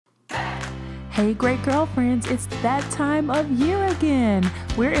Hey, great girlfriends, it's that time of year again.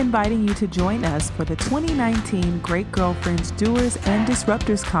 We're inviting you to join us for the 2019 Great Girlfriends Doers and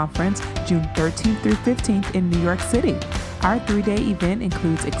Disruptors Conference, June 13th through 15th in New York City. Our 3-day event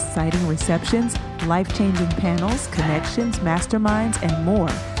includes exciting receptions, life-changing panels, connections, masterminds, and more.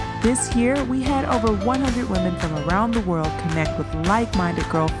 This year, we had over 100 women from around the world connect with like-minded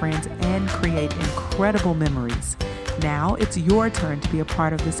girlfriends and create incredible memories. Now it's your turn to be a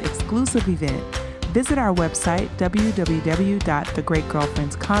part of this exclusive event. Visit our website,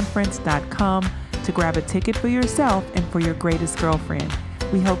 www.thegreatgirlfriendsconference.com, to grab a ticket for yourself and for your greatest girlfriend.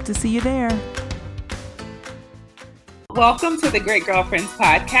 We hope to see you there. Welcome to the Great Girlfriends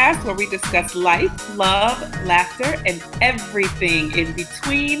podcast, where we discuss life, love, laughter, and everything in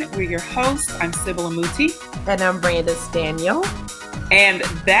between. We're your hosts. I'm Sybil. And I'm Brandice Daniel. And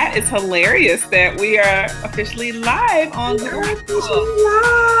that is hilarious that we are officially live on live.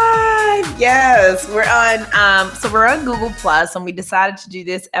 Yes, we're on Google Plus, and we decided to do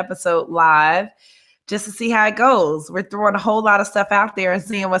this episode live just to see how it goes. We're throwing a whole lot of stuff out there and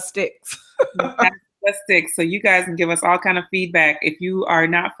seeing what sticks. Let's stick. So you guys can give us all kind of feedback. If you are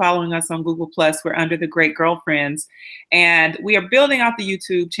not following us on Google Plus, we're under the Great Girlfriends, and we are building out the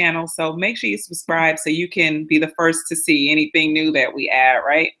YouTube channel. So make sure you subscribe so you can be the first to see anything new that we add,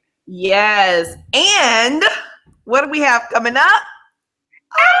 right? Yes. And what do we have coming up?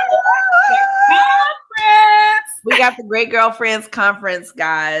 Conference. We got the Great Girlfriends Conference,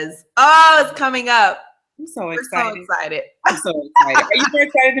 guys. Oh, it's coming up. I'm so excited. I'm so excited. Are you more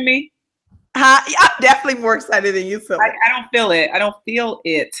excited than me? I'm definitely more excited than you, Sybil. I don't feel it. I don't feel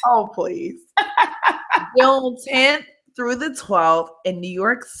it. Oh, please. June 10th through the 12th in New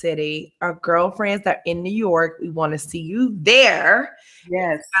York City. Our girlfriends that are in New York, we want to see you there.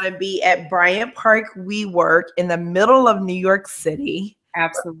 Yes. It's going to be at Bryant Park WeWork in the middle of New York City.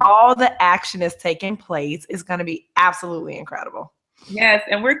 Absolutely. All the action is taking place. It's going to be absolutely incredible. Yes,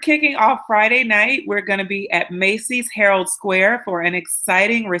 and we're kicking off Friday night. We're going to be at Macy's Herald Square for an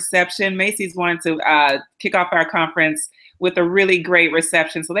exciting reception. Macy's wanted to kick off our conference with a really great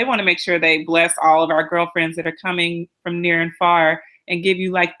reception. So they want to make sure they bless all of our girlfriends that are coming from near and far and give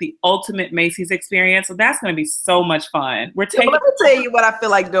you like the ultimate Macy's experience. So that's going to be so much fun. Let me tell you what I feel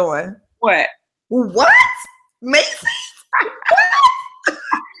like doing. What? Macy's?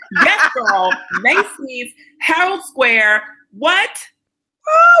 Yes, girl. Macy's Herald Square. What?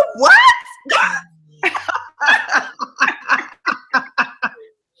 Oh, what?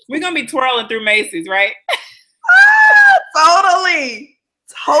 We're going to be twirling through Macy's, right? Totally.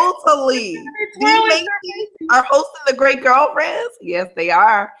 These Macy's are hosting the Great Girlfriends. Yes, they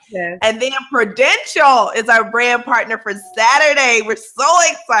are. Yes. And then Prudential is our brand partner for Saturday. We're so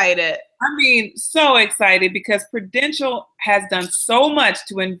excited. I mean, so excited because Prudential has done so much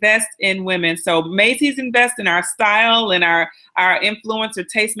to invest in women. So Macy's invests in our style and our influencer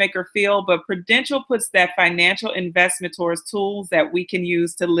tastemaker feel, but Prudential puts that financial investment towards tools that we can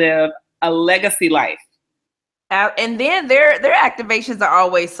use to live a legacy life. And then their activations are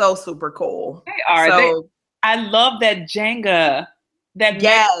always so super cool. They are. I love that Jenga.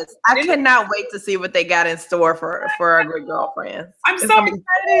 Yes, I cannot wait to see what they got in store for our Great Girlfriends. I'm so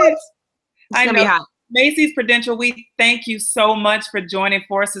excited. I know. Be hot. Macy's Prudential, we thank you so much for joining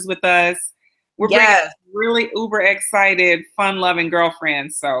forces with us. We're really uber excited, fun-loving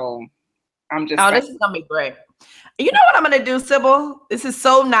girlfriends. So I'm just this is gonna be great. You know what I'm gonna do, Sybil? This is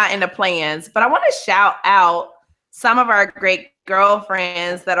so not in the plans, but I want to shout out some of our great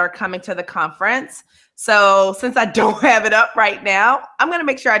girlfriends that are coming to the conference. So since I don't have it up right now, I'm gonna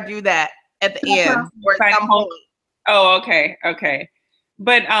make sure I do that at the end or at some point. Oh, okay.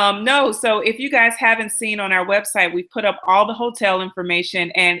 But no, so if you guys haven't seen on our website, we put up all the hotel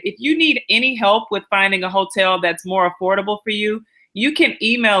information. And if you need any help with finding a hotel that's more affordable for you, you can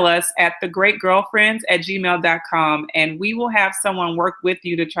email us at thegreatgirlfriends@gmail.com, and we will have someone work with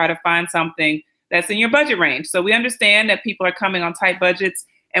you to try to find something that's in your budget range. So we understand that people are coming on tight budgets,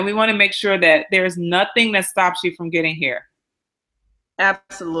 and we want to make sure that there's nothing that stops you from getting here.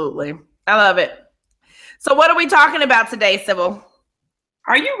 Absolutely. I love it. So what are we talking about today, Sybil?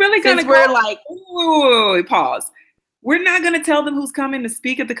 Are you really going to pause. We're not going to tell them who's coming to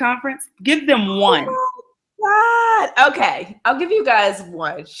speak at the conference. Give them one. Oh, God. Okay. I'll give you guys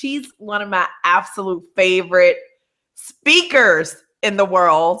one. She's one of my absolute favorite speakers in the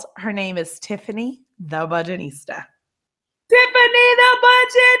world. Her name is Tiffany the Budgetnista. Tiffany the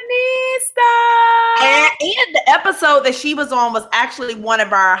Budgetnista. And the episode that she was on was actually one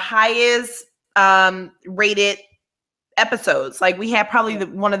of our highest rated episodes. Like we had probably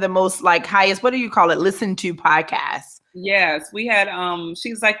one of the most like highest, what do you call it? Listened to podcasts. Yes, we had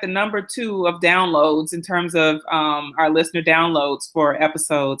she's like the number 2 of downloads in terms of our listener downloads for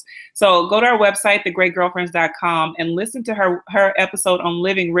episodes. So go to our website, thegreatgirlfriends.com, and listen to her episode on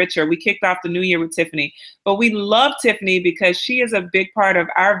Living Richer. We kicked off the new year with Tiffany, but we love Tiffany because she is a big part of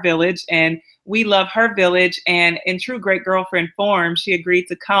our village and we love her village. And in true great girlfriend form, she agreed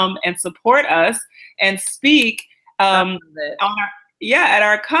to come and support us and speak on at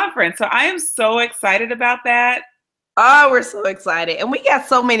our conference. So I am so excited about that. Oh, we're so excited. And we got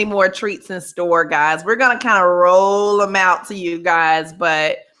so many more treats in store, guys. We're going to kind of roll them out to you guys,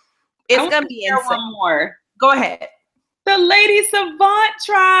 but it's going to be insane. One more. Go ahead. The Lady Savant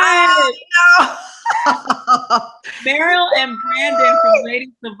Tribe. Meryl and Brandon from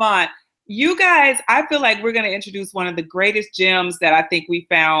Lady Savant. You guys, I feel like we're going to introduce one of the greatest gems that I think we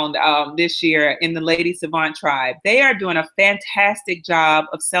found this year in the Lady Savant Tribe. They are doing a fantastic job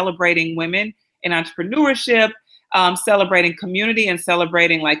of celebrating women in entrepreneurship, celebrating community, and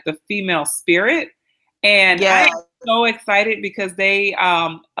celebrating like the female spirit. And I am so excited because they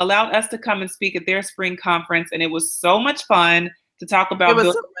allowed us to come and speak at their spring conference, and it was so much fun to talk about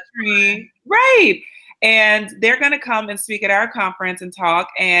building right. And they're going to come and speak at our conference and talk.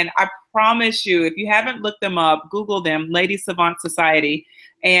 And I promise you, if you haven't looked them up, Google them, Lady Savant Society,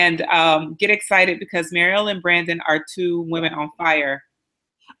 and get excited because Meryl and Brandon are 2 women on fire.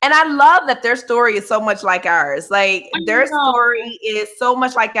 And I love that their story is so much like ours. Like their story is so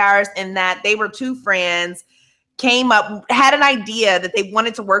much like ours in that they were 2 friends, came up, had an idea that they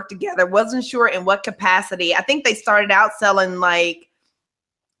wanted to work together, wasn't sure in what capacity. I think they started out selling like,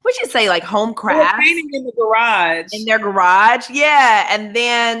 what'd you say, like home crafts? Painting in the garage. In their garage, yeah. And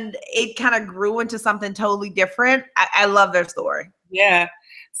then it kind of grew into something totally different. I love their story. Yeah.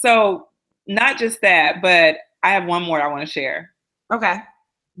 So not just that, but I have one more I want to share. Okay.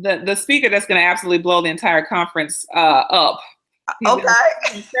 The speaker that's going to absolutely blow the entire conference up. Okay.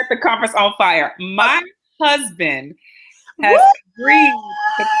 Set the conference on fire. My husband has agreed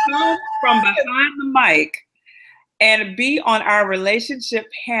to come from behind the mic and be on our relationship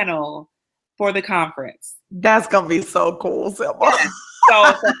panel for the conference. That's going to be so cool, Sybil. Yeah.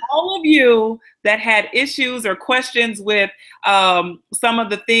 So for all of you that had issues or questions with some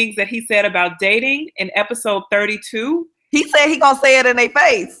of the things that he said about dating in episode 32, he said he gonna say it in their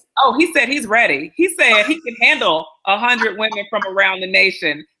face. Oh, he said he's ready. He said he can handle 100 women from around the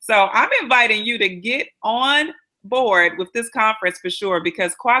nation. So I'm inviting you to get on board with this conference for sure,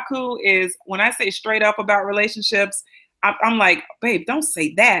 because Kwaku is, when I say straight up about relationships, I'm like, babe, don't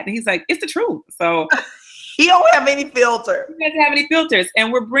say that. And he's like, it's the truth. So he don't have any filter. He doesn't have any filters.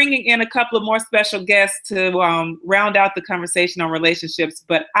 And we're bringing in a couple of more special guests to round out the conversation on relationships.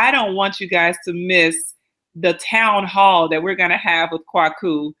 But I don't want you guys to miss the town hall that we're going to have with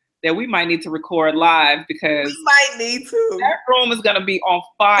Kwaku that we might need to record live, because we might need to. That room is going to be on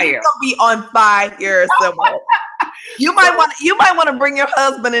fire. It's going to be on fire, Sybil. You might want to bring your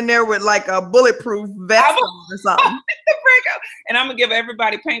husband in there with like a bulletproof vest or something. And I'm gonna give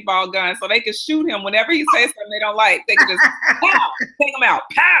everybody paintball guns so they can shoot him whenever he says something they don't like. They can just pow, take him out,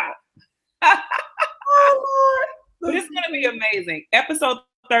 pow. Oh, Lord. It's gonna be amazing. Episode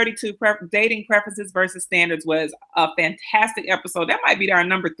 32, dating preferences versus standards, was a fantastic episode. That might be our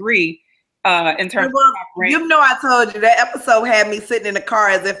number 3 in terms of you know, I told you that episode had me sitting in the car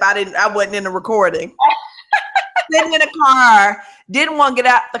as if I wasn't in the recording. Sitting in the car, didn't want to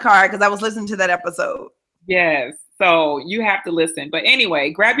get out the car because I was listening to that episode. Yes, so you have to listen. But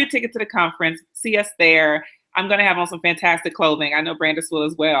anyway, grab your ticket to the conference. See us there. I'm going to have on some fantastic clothing. I know Brandice will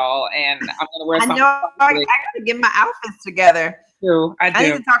as well, and I'm going to wear something. I got to get my outfits together. I do. I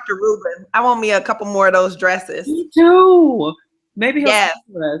need to talk to Ruben. I want me a couple more of those dresses. Me too. Maybe he'll talk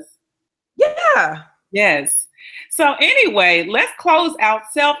to us. Yeah. Yes. So anyway, let's close out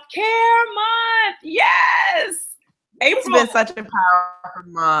Self-Care Month. Yes. It's been such a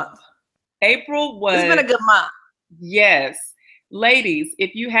powerful month. It's been a good month. Yes. Ladies,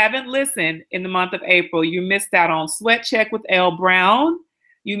 if you haven't listened in the month of April, you missed out on Sweat Check with Elle Brown.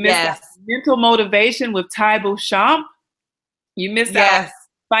 You missed out on Mental Motivation with Ty Beauchamp. You missed out on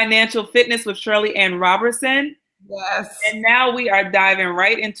Financial Fitness with Shirley Ann Robertson. Yes. And now we are diving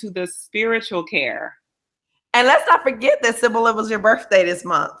right into the spiritual care. And let's not forget that, Sybil, it was your birthday this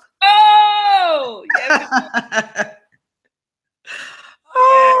month. Oh, yes.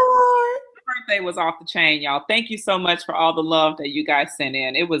 Oh, Lord. Birthday was off the chain, y'all. Thank you so much for all the love that you guys sent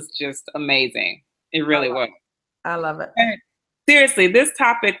in. It was just amazing. It really was. I love it. And seriously, this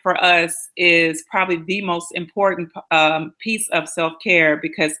topic for us is probably the most important piece of self-care,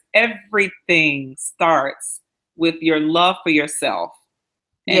 because everything starts with your love for yourself.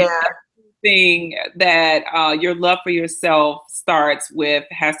 And Yeah. everything that your love for yourself starts with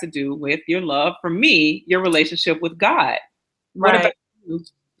has to do with your love for me, your relationship with God. What about you,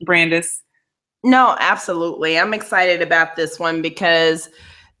 Brandice? No, absolutely. I'm excited about this one because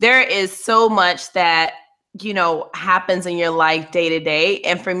there is so much that, you know, happens in your life day to day.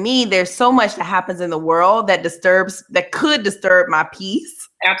 And for me, there's so much that happens in the world that could disturb my peace.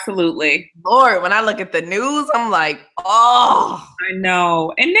 Absolutely. Lord, when I look at the news, I'm like, oh. I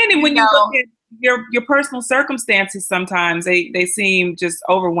know. And then when you look at your personal circumstances, sometimes they seem just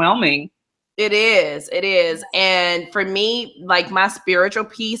overwhelming. It is. And for me, like my spiritual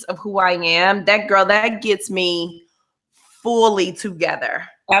piece of who I am, that gets me fully together.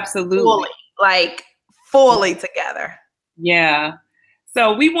 Absolutely. Fully together. Yeah.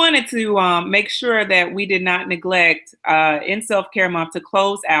 So we wanted to make sure that we did not neglect in Self-Care Month to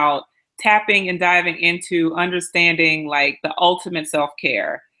close out tapping and diving into understanding like the ultimate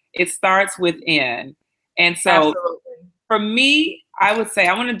self-care. It starts within. And so Absolutely. For me, I would say,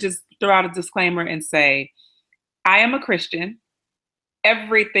 I want to just throw out a disclaimer and say, I am a Christian.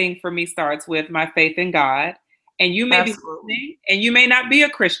 Everything for me starts with my faith in God. And you may be listening and you may not be a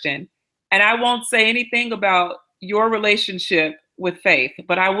Christian. And I won't say anything about your relationship with faith,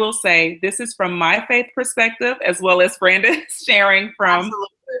 but I will say this is from my faith perspective, as well as Brandice sharing from.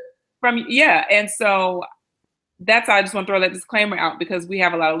 And so that's why I just want to throw that disclaimer out, because we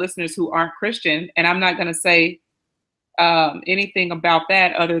have a lot of listeners who aren't Christian, and I'm not going to say anything about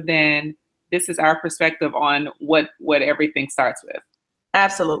that other than this is our perspective on what everything starts with.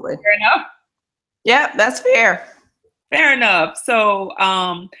 Absolutely. Fair enough? Yeah, that's fair. Fair enough. So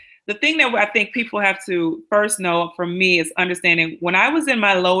the thing that I think people have to first know from me is understanding when I was in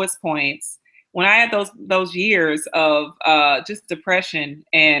my lowest points, when I had those years of just depression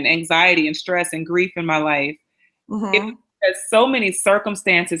and anxiety and stress and grief in my life, it was so many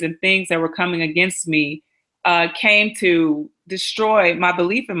circumstances and things that were coming against me came to destroy my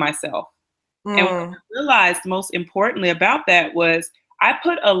belief in myself. And what I realized most importantly about that was I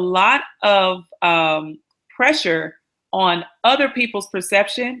put a lot of pressure on other people's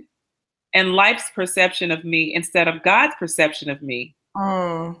perception and life's perception of me instead of God's perception of me.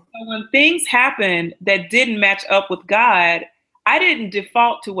 So when things happened that didn't match up with God, I didn't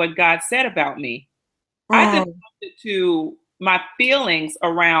default to what God said about me. I defaulted to my feelings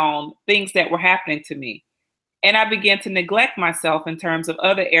around things that were happening to me. And I began to neglect myself in terms of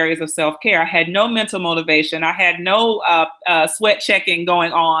other areas of self-care. I had no mental motivation. I had no sweat checking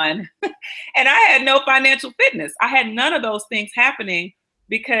going on. And I had no financial fitness. I had none of those things happening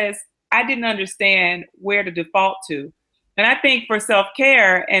because I didn't understand where to default to. And I think for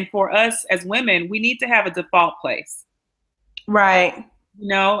self-care and for us as women, we need to have a default place. Right. You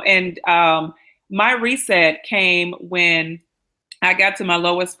know, and my reset came when I got to my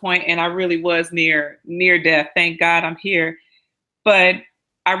lowest point and I really was near death. Thank God I'm here. But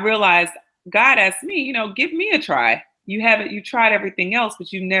I realized God asked me, you know, give me a try. You tried everything else,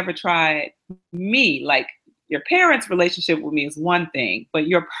 but you never tried me. Like your parents' relationship with me is one thing, but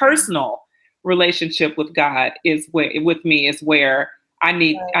your personal relationship with God is where I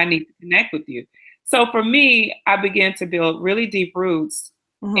need to connect with you. So for me, I began to build really deep roots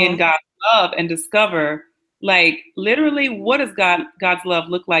in God's love and discover, like, literally, what does God's love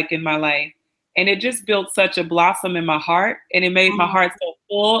look like in my life? And it just built such a blossom in my heart, and it made my heart so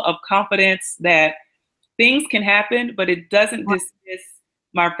full of confidence that things can happen, but it doesn't dismiss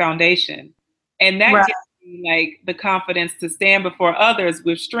my foundation. And that gives me like the confidence to stand before others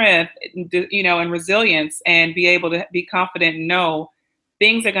with strength, you know, and resilience, and be able to be confident and know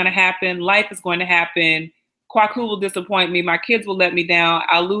things are going to happen. Life is going to happen. Kwaku will disappoint me. My kids will let me down.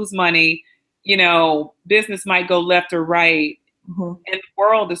 I'll lose money. You know, business might go left or right. And the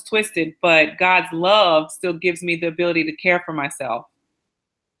world is twisted, but God's love still gives me the ability to care for myself.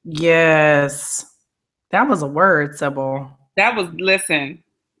 Yes. That was a word, Sybil. Listen,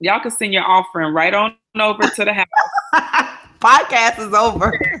 y'all can send your offering right on over to the house. Podcast is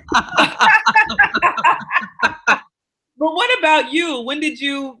over. But what about you? When did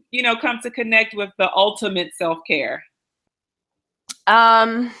you come to connect with the ultimate self-care?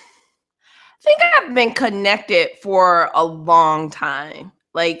 I think I've been connected for a long time.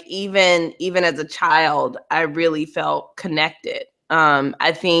 Like even as a child, I really felt connected.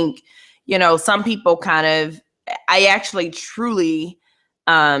 I think, some people I actually truly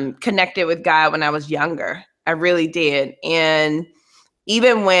connected with God when I was younger. I really did. And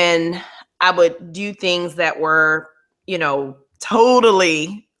even when I would do things that were,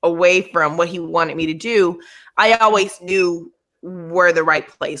 totally away from what he wanted me to do, I always knew where the right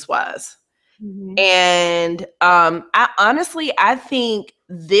place was. And I think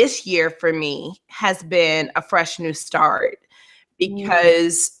this year for me has been a fresh new start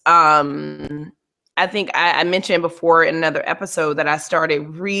because I think I mentioned before in another episode that I started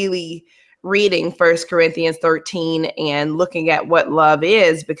really reading 1 Corinthians 13 and looking at what love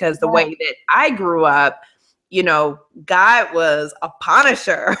is, because the way that I grew up, you know, God was a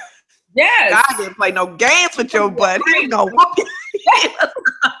punisher. Yes. God didn't play no games with your butt. He was gonna whoop you.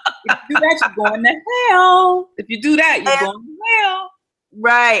 If you do that, you're going to hell. If you do that, you're going to hell.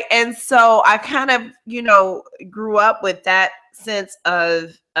 Right. And so I kind of, you know, grew up with that sense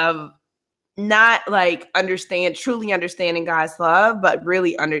of not like truly understanding God's love, but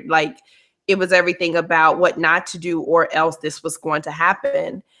really it was everything about what not to do or else this was going to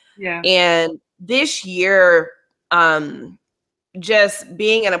happen. Yeah. And this year, just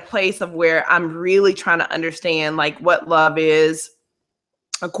being in a place of where I'm really trying to understand like what love is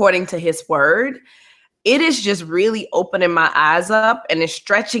according to his word, it is just really opening my eyes up and it's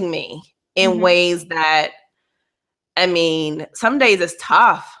stretching me in ways that, I mean, some days it's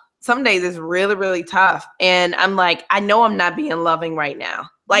tough. Some days it's really, really tough. And I'm like, I know I'm not being loving right now.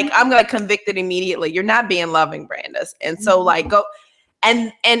 Like I'm like convicted immediately. You're not being loving, Brandice. And so like go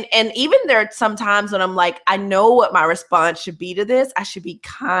and even there are some times when I'm like, I know what my response should be to this. I should be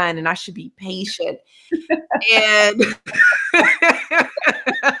kind and I should be patient. And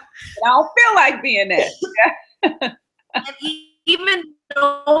I don't feel like being that. And even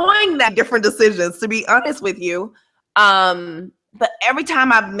knowing that different decisions, to be honest with you, but every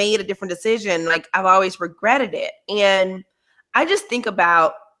time I've made a different decision, like I've always regretted it. And I just think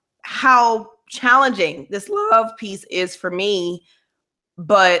about how challenging this love piece is for me,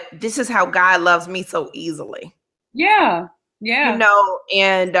 but this is how God loves me so easily. Yeah. Yeah. You know,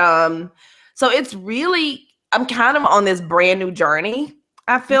 and so it's really, I'm kind of on this brand new journey,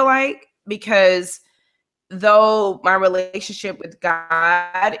 I feel like, because though my relationship with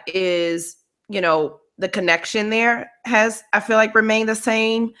God is, you know, the connection there has, I feel like, remained the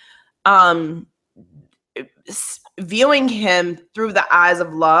same. Viewing him through the eyes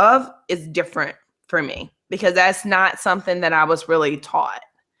of love is different for me because that's not something that I was really taught.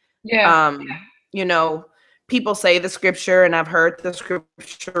 Yeah. You know, people say the scripture, and I've heard the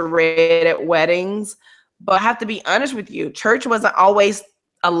scripture read at weddings, but I have to be honest with you, church wasn't always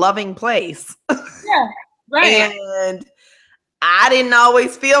a loving place. Yeah. Right. And I didn't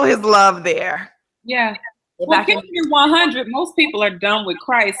always feel his love there. Yeah. Well, keeping it 100, most people are done with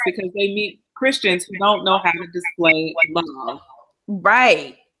Christ because they meet Christians who don't know how to display love.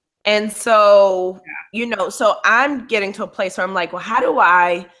 Right. And so, you know, so I'm getting to a place where I'm like, well, how do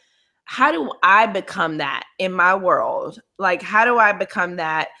I become that in my world? Like, how do I become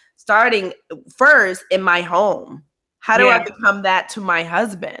that starting first in my home? How do I become that to my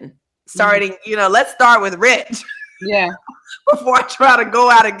husband? Starting, you know, let's start with Rich. Yeah. Before I try to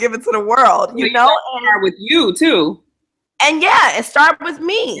go out and give it to the world, you know? Start with you too. And and start with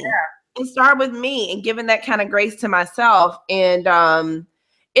me. Yeah. And start with me and giving that kind of grace to myself. And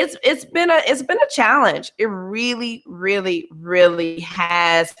it's been a challenge. It really, really, really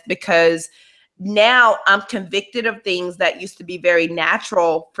has, because now I'm convicted of things that used to be very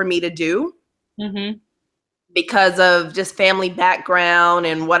natural for me to do. Because of just family background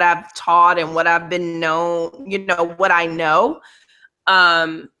and what I've taught and what I've been known, you know, what I know.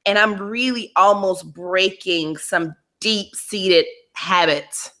 And I'm really almost breaking some deep-seated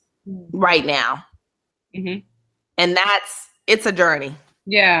habits right now. And it's a journey.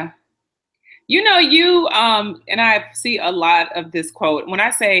 Yeah. You know, you and I see a lot of this quote. When I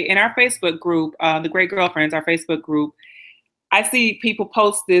say in our Facebook group, the Great Girlfriends, our Facebook group, I see people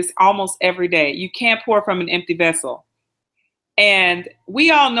post this almost every day. You can't pour from an empty vessel. And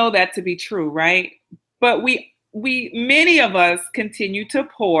we all know that to be true, right? But many of us continue to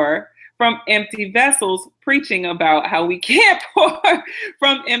pour from empty vessels, preaching about how we can't pour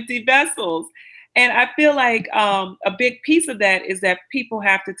from empty vessels. And I feel like a big piece of that is that people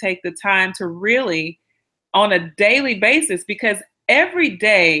have to take the time to really, on a daily basis, because every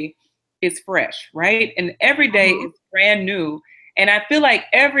day is fresh, right? And every day is brand new. And I feel like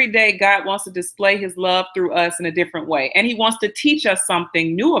every day God wants to display his love through us in a different way. And he wants to teach us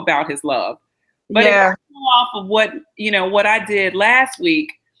something new about his love. But if I go off of what I did last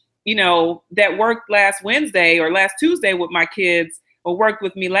week, you know, that worked last Wednesday or last Tuesday with my kids, or worked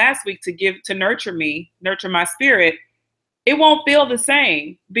with me last week to nurture my spirit, it won't feel the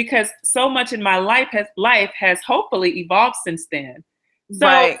same, because so much in my life has hopefully evolved since then. So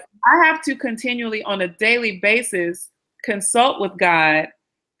I have to continually, on a daily basis, consult with God,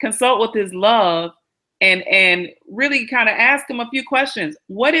 consult with his love, and really kind of ask them a few questions.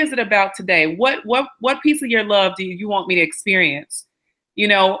 What is it about today? What piece of your love do you want me to experience? You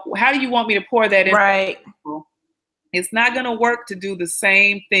know, how do you want me to pour that in? Right. It's not going to work to do the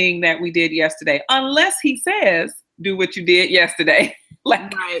same thing that we did yesterday, unless he says, do what you did yesterday.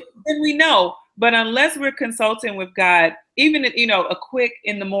 Like, right. Then we know. But unless we're consulting with God, even, you know, a quick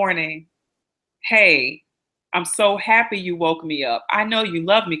in the morning, hey, I'm so happy you woke me up. I know you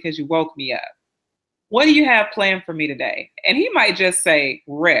love me because you woke me up. What do you have planned for me today? And he might just say,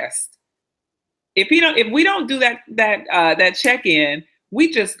 rest. If we don't do that check-in, we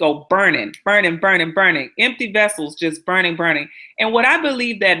just go burning. Empty vessels just burning. And what I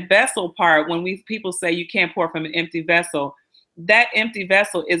believe that vessel part, when people say you can't pour from an empty vessel, that empty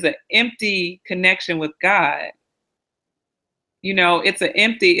vessel is an empty connection with God. You know, it's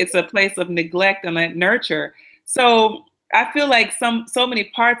a place of neglect and nurture. So I feel like so many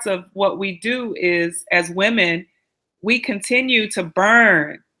parts of what we do is, as women, we continue to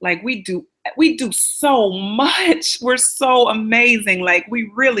burn. Like we do so much. We're so amazing. Like we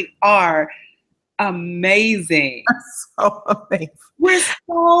really are amazing. So amazing. We're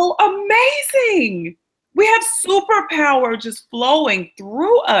so amazing. We have superpower just flowing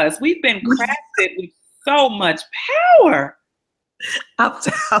through us. We've been crafted with so much power. I'm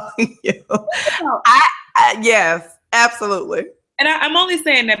telling you. Yes, absolutely. And I'm only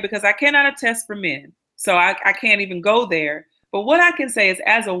saying that because I cannot attest for men. So I can't even go there. But what I can say is,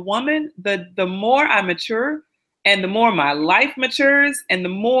 as a woman, the more I mature and the more my life matures and the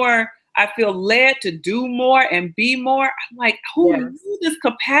more I feel led to do more and be more, I'm like, who knew this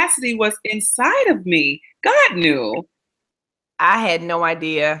capacity was inside of me? God knew. I had no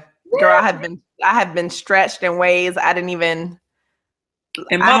idea. Girl, I have been stretched in ways I didn't even.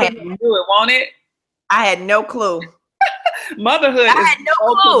 And motherhood knew it, won't it? I had no clue. Motherhood I had no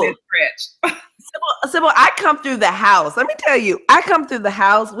clue. Stretch. Sybil, I come through the house. Let me tell you, I come through the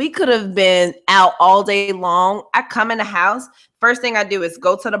house. We could have been out all day long. I come in the house. First thing I do is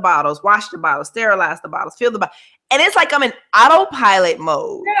go to the bottles, wash the bottles, sterilize the bottles, fill the bottles. And it's like I'm in autopilot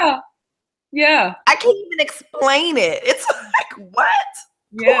mode. Yeah. I can't even explain it. It's like, what?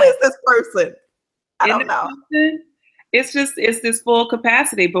 Yeah. Who is this person? I don't know. It's this full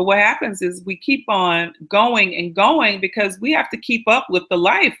capacity. But what happens is we keep on going and going because we have to keep up with the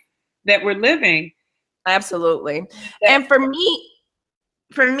life that we're living. Absolutely. And for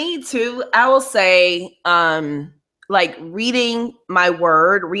me too, I will say, like reading my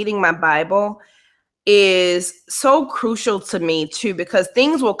word, reading my Bible is so crucial to me too, because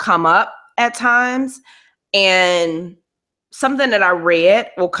things will come up at times and something that I read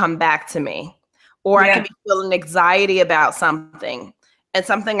will come back to me, or I can be feeling anxiety about something and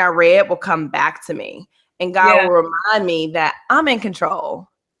something I read will come back to me, and God will remind me that I'm in control.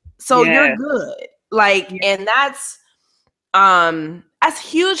 So you're good. Like, and that's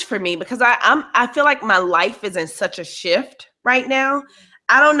huge for me because I feel like my life is in such a shift right now.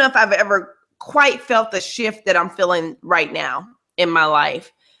 I don't know if I've ever quite felt the shift that I'm feeling right now in my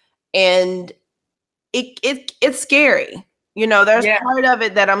life. And it's scary. You know, there's part of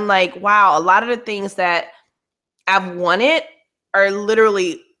it that I'm like, wow, a lot of the things that I've wanted are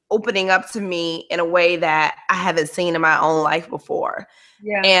literally opening up to me in a way that I haven't seen in my own life before.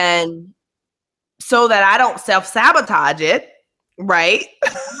 Yeah. And so that I don't self-sabotage it, right?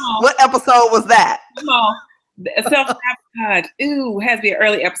 What episode was that? Self-sabotage. Ooh, has to be an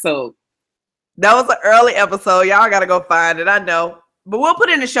early episode. That was an early episode. Y'all got to go find it. I know. But we'll put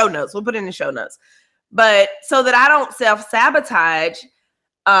it in the show notes. But so that I don't self-sabotage,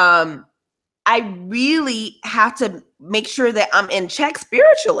 I really have to make sure that I'm in check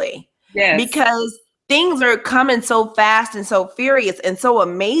spiritually. Yes. Because things are coming so fast and so furious and so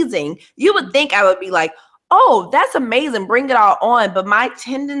amazing. You would think I would be like, oh, that's amazing, bring it all on. But my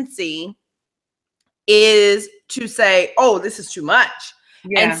tendency is to say, oh, this is too much.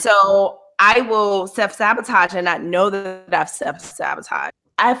 Yeah. And so I will self-sabotage and not know that I've self-sabotaged.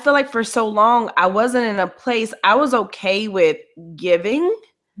 I feel like for so long, I wasn't in a place, I was okay with giving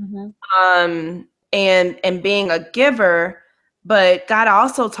and being a giver. But God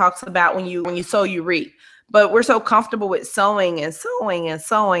also talks about when you sow, you reap. But we're so comfortable with sowing and sowing and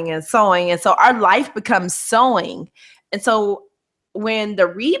sowing and sowing. And so our life becomes sowing. And so when the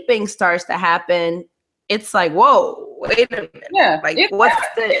reaping starts to happen, it's like, whoa, wait a minute. Yeah, like, what's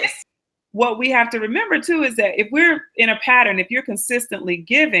this? What we have to remember too is that if we're in a pattern, if you're consistently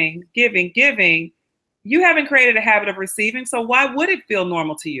giving, you haven't created a habit of receiving. So why would it feel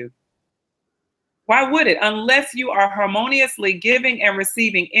normal to you? Why would it? Unless you are harmoniously giving and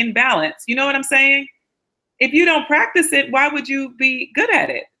receiving in balance. You know what I'm saying? If you don't practice it, why would you be good at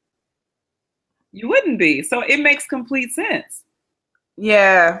it? You wouldn't be. So it makes complete sense.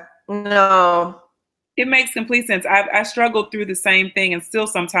 Yeah. No. It makes complete sense. I struggled through the same thing and still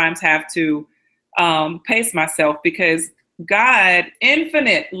sometimes have to pace myself because God,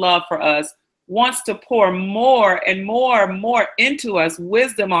 infinite love for us, wants to pour more and more and more into us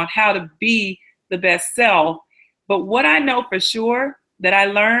wisdom on how to be the best self. But what I know for sure that I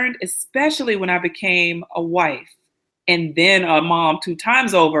learned, especially when I became a wife and then a mom 2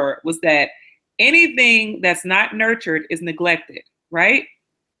 times over, was that anything that's not nurtured is neglected, right?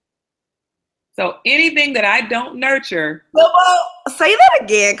 So anything that I don't nurture. Well, say that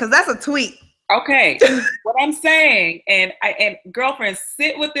again, because that's a tweet. Okay. What I'm saying, and girlfriends,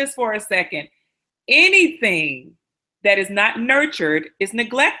 sit with this for a second. Anything that is not nurtured is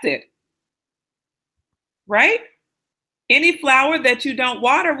neglected, right? Any flower that you don't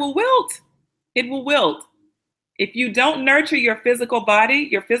water will wilt. It will wilt. If you don't nurture your physical body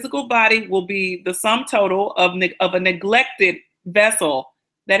will be the sum total of a neglected vessel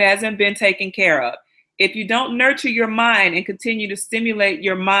that hasn't been taken care of. If you don't nurture your mind and continue to stimulate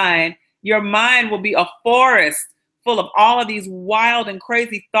your mind will be a forest full of all of these wild and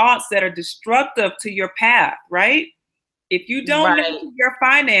crazy thoughts that are destructive to your path, right? If you don't nurture your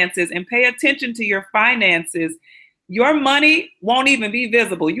finances and pay attention to your finances, your money won't even be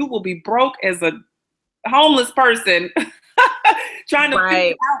visible. You will be broke as a homeless person trying to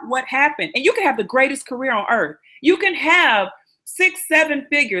figure out what happened. And you can have the greatest career on earth. You can have 6, 7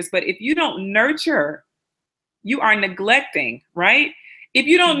 figures, but if you don't nurture, you are neglecting, right? If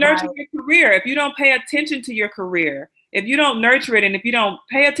you don't nurture your career, if you don't pay attention to your career, if you don't nurture it, and if you don't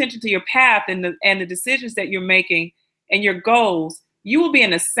pay attention to your path and the decisions that you're making and your goals, you will be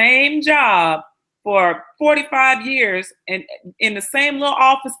in the same job for 45 years and in the same little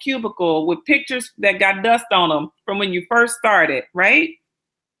office cubicle with pictures that got dust on them from when you first started, right?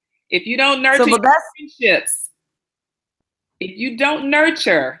 If you don't nurture your friendships, if you don't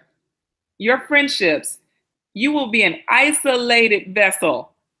nurture your friendships, you will be an isolated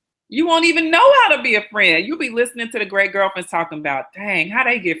vessel. You won't even know how to be a friend. You'll be listening to the great girlfriends talking about, dang, how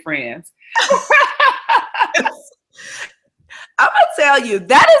they get friends. I'm going to tell you,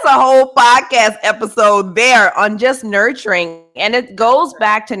 that is a whole podcast episode there on just nurturing. And it goes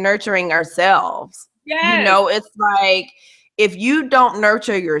back to nurturing ourselves. Yes. You know, it's like, if you don't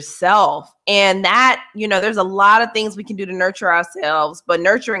nurture yourself, and that, you know, there's a lot of things we can do to nurture ourselves, but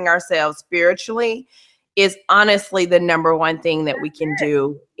nurturing ourselves spiritually is honestly the number one thing that we can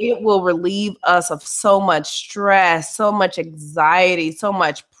do. It will relieve us of so much stress, so much anxiety, so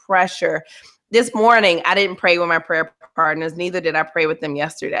much pressure. This morning, I didn't pray with my prayer partners, neither did I pray with them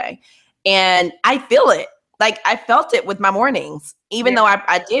yesterday. And I feel it. Like, I felt it with my mornings, even though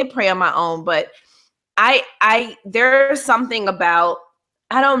I did pray on my own. But there's something about,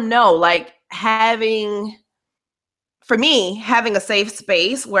 I don't know, like having a safe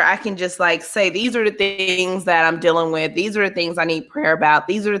space where I can just like say, these are the things that I'm dealing with. These are the things I need prayer about.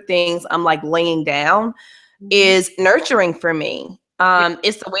 These are the things I'm like laying down, is nurturing for me.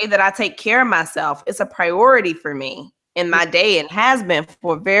 It's the way that I take care of myself. It's a priority for me in my day and has been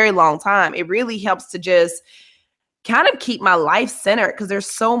for a very long time. It really helps to just kind of keep my life centered because there's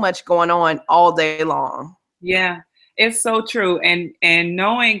so much going on all day long. Yeah, it's so true. And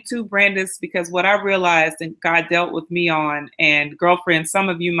knowing too, Brandice, because what I realized and God dealt with me on, and girlfriends, some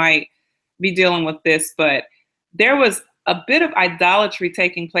of you might be dealing with this, but there was a bit of idolatry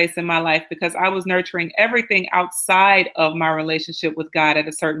taking place in my life because I was nurturing everything outside of my relationship with God at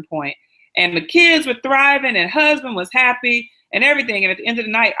a certain point. And the kids were thriving and husband was happy and everything. And at the end of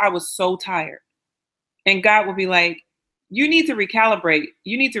the night, I was so tired. And God would be like, you need to recalibrate.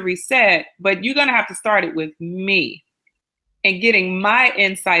 You need to reset, but you're going to have to start it with me and getting my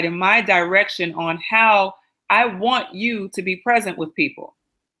insight and my direction on how I want you to be present with people.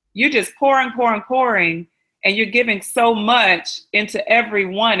 You're just pouring, and you're giving so much into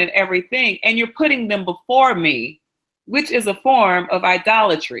everyone and everything, and you're putting them before me, which is a form of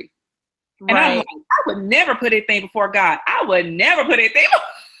idolatry. And I'm like, I would never put anything before God. I would never put anything.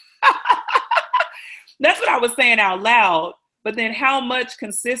 That's what I was saying out loud. But then how much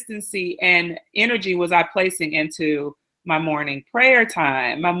consistency and energy was I placing into my morning prayer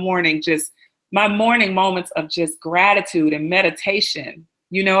time, my morning moments of just gratitude and meditation?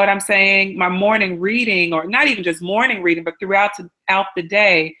 You know what I'm saying? My morning reading, or not even just morning reading, but throughout the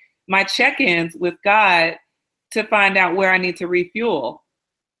day, my check-ins with God to find out where I need to refuel.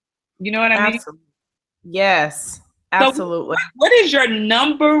 You know what I mean? Yes, absolutely. So what is your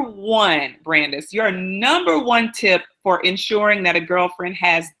number one, Brandice, your number one tip for ensuring that a girlfriend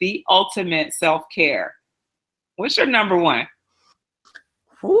has the ultimate self-care? What's your number one?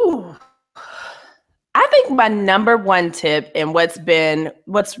 Ooh. my number one tip and what's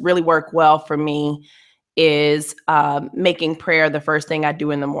really worked well for me is making prayer the first thing I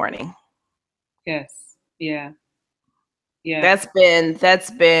do in the morning. Yes. Yeah. Yeah. That's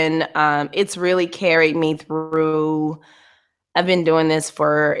been it's really carried me through. I've been doing this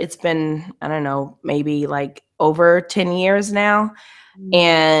it's been, I don't know, maybe like over 10 years now.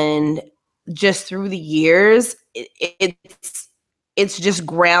 And just through the years, it's just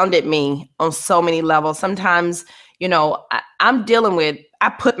grounded me on so many levels. Sometimes, I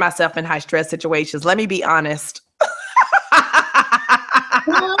put myself in high stress situations. Let me be honest.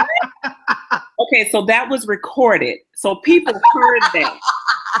 Okay, so that was recorded. So people heard that.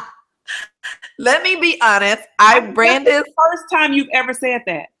 Let me be honest. Brandice, the first time you've ever said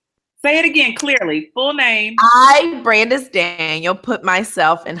that. Say it again clearly. Full name. Brandice Daniel, put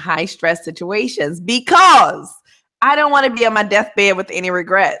myself in high stress situations because I don't want to be on my deathbed with any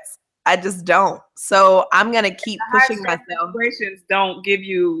regrets. I just don't. So I'm going to keep pushing myself. Situations don't give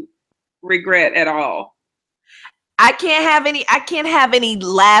you regret at all. I can't have any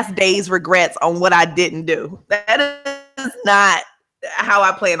last days regrets on what I didn't do. That is not how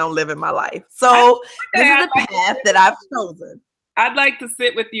I plan on living my life. So this is the path that I've chosen. I'd like to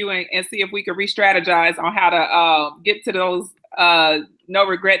sit with you and see if we could re-strategize on how to get to those no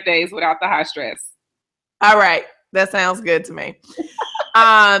regret days without the high stress. All right. That sounds good to me.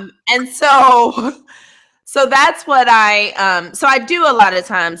 And so that's what I do a lot of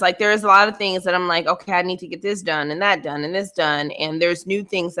times. Like there's a lot of things that I'm like, okay, I need to get this done and that done and this done. And there's new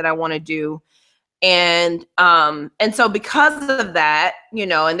things that I want to do. And so because of that,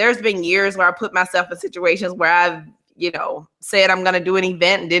 and there's been years where I put myself in situations where I've, said I'm going to do an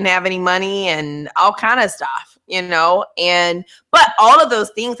event and didn't have any money and all kind of stuff, but all of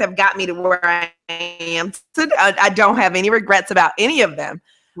those things have got me to where I am today. I don't have any regrets about any of them.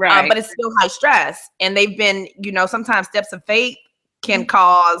 Right. But it's still high stress. And they've been, sometimes steps of faith can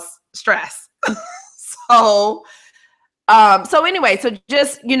cause stress. So anyway, so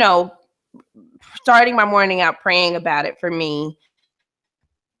just, starting my morning out praying about it for me,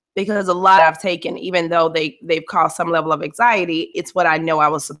 because a lot I've taken, even though they've caused some level of anxiety, it's what I know I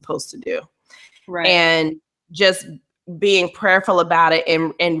was supposed to do. Right. And just being prayerful about it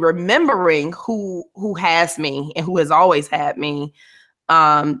and remembering who has me and who has always had me,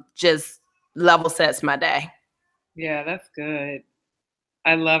 just level sets my day. Yeah, that's good.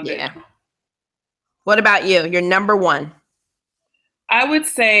 I love it. What about you? Your number one? I would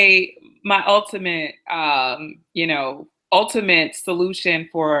say my ultimate, ultimate solution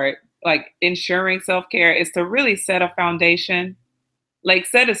for like ensuring self-care is to really set a foundation, like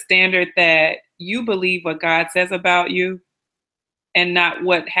set a standard that you believe what God says about you and not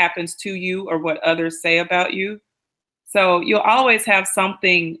what happens to you or what others say about you. So you'll always have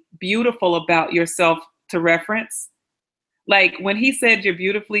something beautiful about yourself to reference. Like when he said you're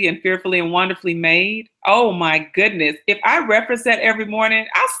beautifully and fearfully and wonderfully made, oh my goodness. If I reference that every morning,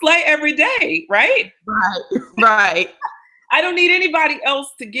 I slay every day, right? Right. I don't need anybody else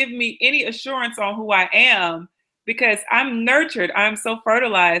to give me any assurance on who I am because I'm nurtured. I'm so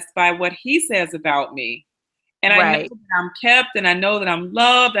fertilized by what he says about me. And I know that I'm kept and I know that I'm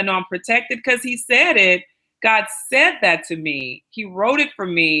loved. I know I'm protected because he said it. God said that to me. He wrote it for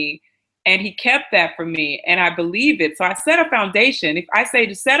me and he kept that for me. And I believe it. So I set a foundation. If I say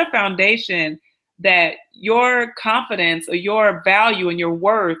to set a foundation that your confidence or your value and your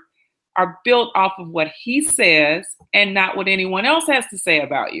worth are built off of what he says and not what anyone else has to say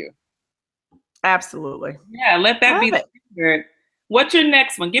about you. Absolutely. Yeah, let that be the secret. What's your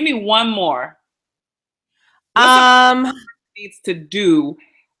next one? Give me one more. What needs to do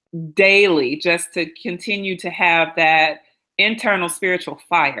daily just to continue to have that internal spiritual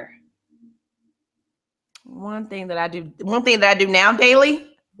fire? One thing that I do now daily?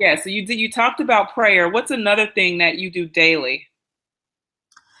 Yeah, so you talked about prayer. What's another thing that you do daily?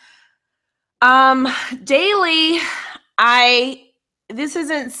 Daily, this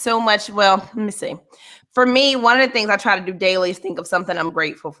isn't so much, well, let me see. For me, one of the things I try to do daily is think of something I'm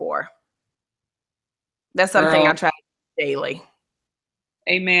grateful for. That's something I try to do daily.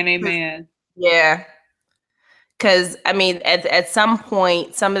 Amen, amen. Yeah. Because, I mean, at some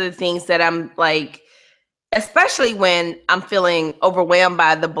point, some of the things that I'm like, especially when I'm feeling overwhelmed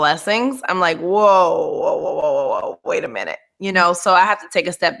by the blessings, I'm like, whoa, wait a minute. So I have to take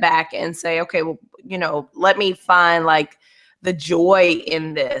a step back and say, okay, well, let me find like the joy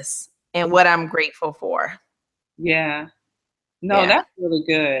in this and what I'm grateful for. Yeah. No, that's really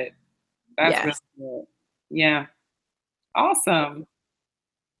good. That's really good. Yeah. Awesome.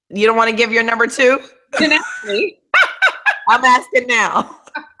 You don't want to give your number two? Exactly. I'm asking now.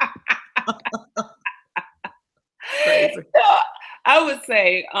 crazy. I would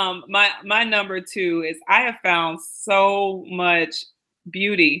say my number 2 is I have found so much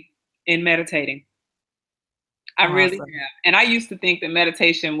beauty in meditating. I really have. And I used to think that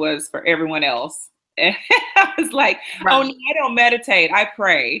meditation was for everyone else. And I was like, oh, no, I don't meditate. I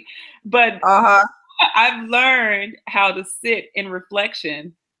pray. But I've learned how to sit in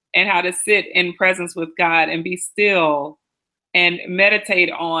reflection and how to sit in presence with God and be still and meditate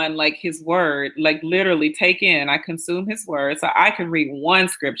on like his word, like literally I consume his word. So I can read one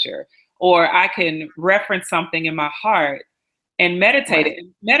scripture or I can reference something in my heart and meditate. Right.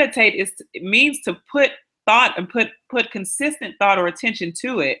 Meditate it means to put thought and put consistent thought or attention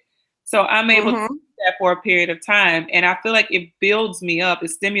to it. So I'm able to do that for a period of time. And I feel like it builds me up. It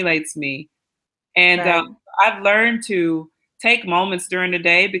stimulates me. And I've learned to take moments during the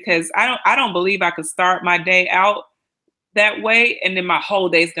day because I don't believe I could start my day out that way and then my whole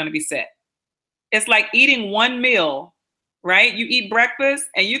day is going to be set. It's like eating one meal, right? You eat breakfast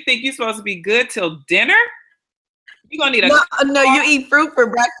and you think you're supposed to be good till dinner. You're going to need No, you eat fruit for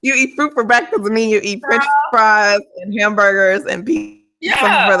breakfast. You eat fruit for breakfast. I mean, you eat French fries and hamburgers and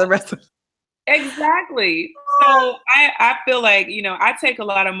pizza for the rest of the Exactly. So I feel like, I take a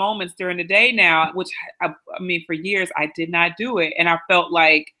lot of moments during the day now, which I mean, for years I did not do it. And I felt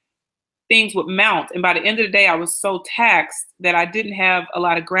like things would mount. And by the end of the day, I was so taxed that I didn't have a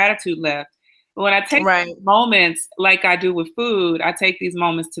lot of gratitude left. But when I take these moments like I do with food, I take these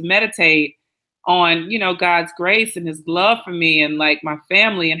moments to meditate on, God's grace and his love for me and like my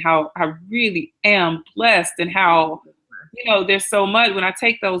family and how I really am blessed and how, there's so much. When I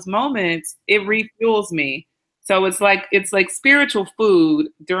take those moments, it refuels me. So it's like spiritual food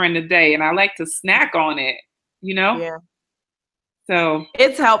during the day. And I like to snack on it, Yeah. So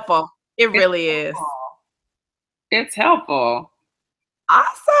it's helpful. It really is. It's helpful.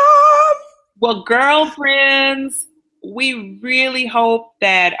 Awesome. Well, girlfriends, we really hope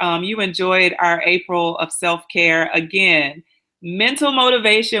that you enjoyed our April of self-care. Again, mental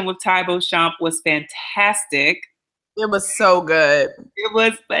motivation with Ty Beauchamp was fantastic. It was so good. It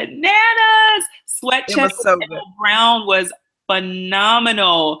was bananas. Sweat Chest with Brown was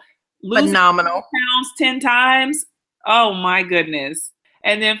phenomenal. Phenomenal. Pounds 10 times. Oh my goodness.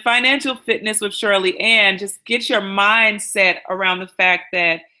 And then financial fitness with Shirley Ann. Just get your mindset around the fact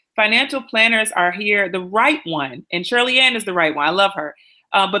that financial planners are here, the right one. And Shirley Ann is the right one. I love her.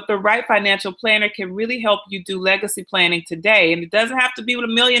 But the right financial planner can really help you do legacy planning today. And it doesn't have to be with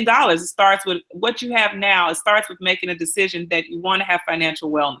 $1 million. It starts with what you have now. It starts with making a decision that you want to have financial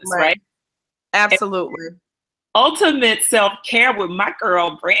wellness, right? Absolutely. And ultimate self-care with my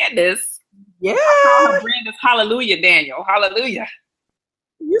girl, Brandice. Yeah. I call her Brandice. Hallelujah, Daniel. Hallelujah.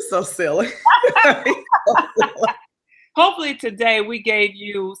 You're so silly. Hopefully today we gave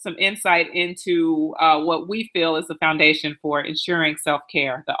you some insight into what we feel is the foundation for ensuring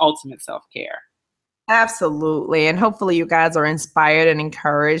self-care, the ultimate self-care. Absolutely. And hopefully you guys are inspired and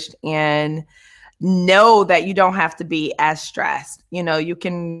encouraged and know that you don't have to be as stressed. You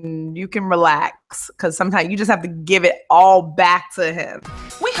can relax because sometimes you just have to give it all back to him.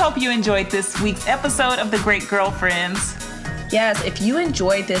 We hope you enjoyed this week's episode of The Great Girlfriends. Yes, if you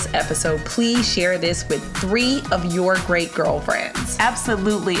enjoyed this episode, please share this with 3 of your great girlfriends.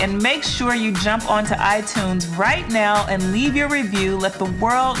 Absolutely. And make sure you jump onto iTunes right now and leave your review. Let the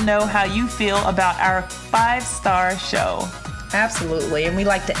world know how you feel about our 5-star show. Absolutely. And we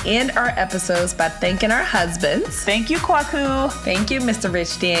like to end our episodes by thanking our husbands. Thank you, Kwaku. Thank you, Mr.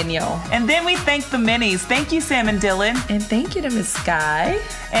 Rich Daniel. And then we thank the minis. Thank you, Sam and Dylan. And thank you to Miss Sky.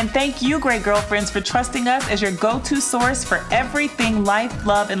 And thank you, great girlfriends, for trusting us as your go-to source for everything life,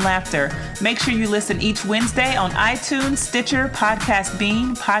 love, and laughter. Make sure you listen each Wednesday on iTunes, Stitcher, Podcast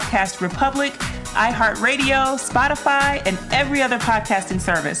Bean, Podcast Republic, iHeartRadio, Spotify, and every other podcasting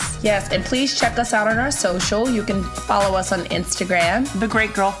service. Yes, and please check us out on our social. You can follow us on Instagram, The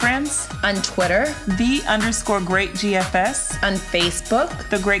Great Girlfriends, on Twitter, _GreatGFS, on Facebook,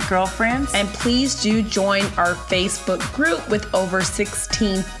 The Great Girlfriends, and please do join our Facebook group with over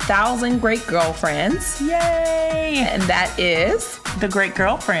 16,000 great girlfriends. Yay! And that is The Great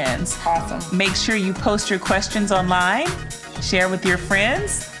Girlfriends. Awesome. Make sure you post your questions online, share with your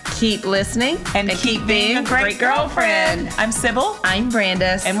friends. Keep listening and keep being a great girlfriend. I'm Sybil. I'm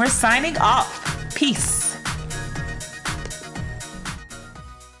Brandice. And we're signing off. Peace.